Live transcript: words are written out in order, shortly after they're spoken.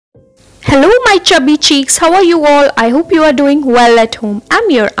Hello my chubby cheeks, how are you all? I hope you are doing well at home. I'm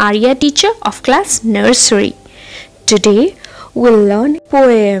your Arya teacher of class Nursery. Today we'll learn a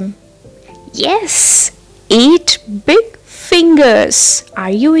poem. Yes, 8 big fingers. Are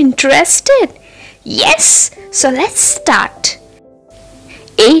you interested? Yes, so let's start.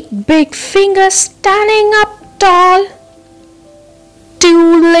 8 big fingers standing up tall.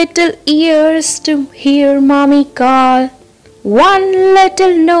 2 little ears to hear mommy call. 1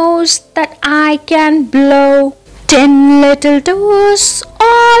 little nose that I can blow. 10 little toes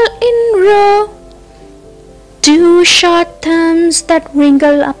all in row. 2 short thumbs that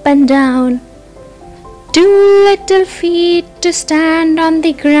wrinkle up and down. 2 little feet to stand on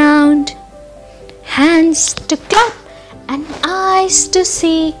the ground. Hands to clap and eyes to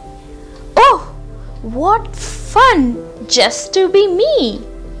see. Oh, what fun just to be me!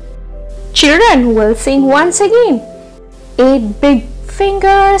 Children will sing once again. 8 big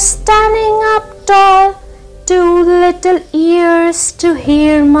fingers standing up tall. 2 little ears to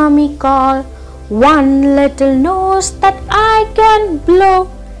hear mommy call. 1 little nose that I can blow.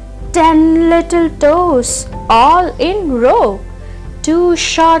 10 little toes all in row. 2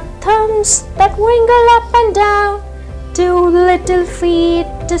 short thumbs that wrinkle up and down. 2 little feet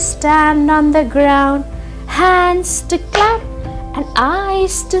to stand on the ground. Hands to clap and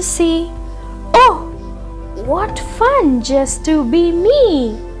eyes to see. Oh, what fun just to be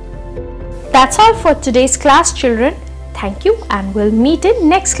me! That's all for today's class, children. Thank you and we'll meet in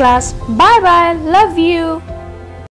next class. Bye bye. Love you.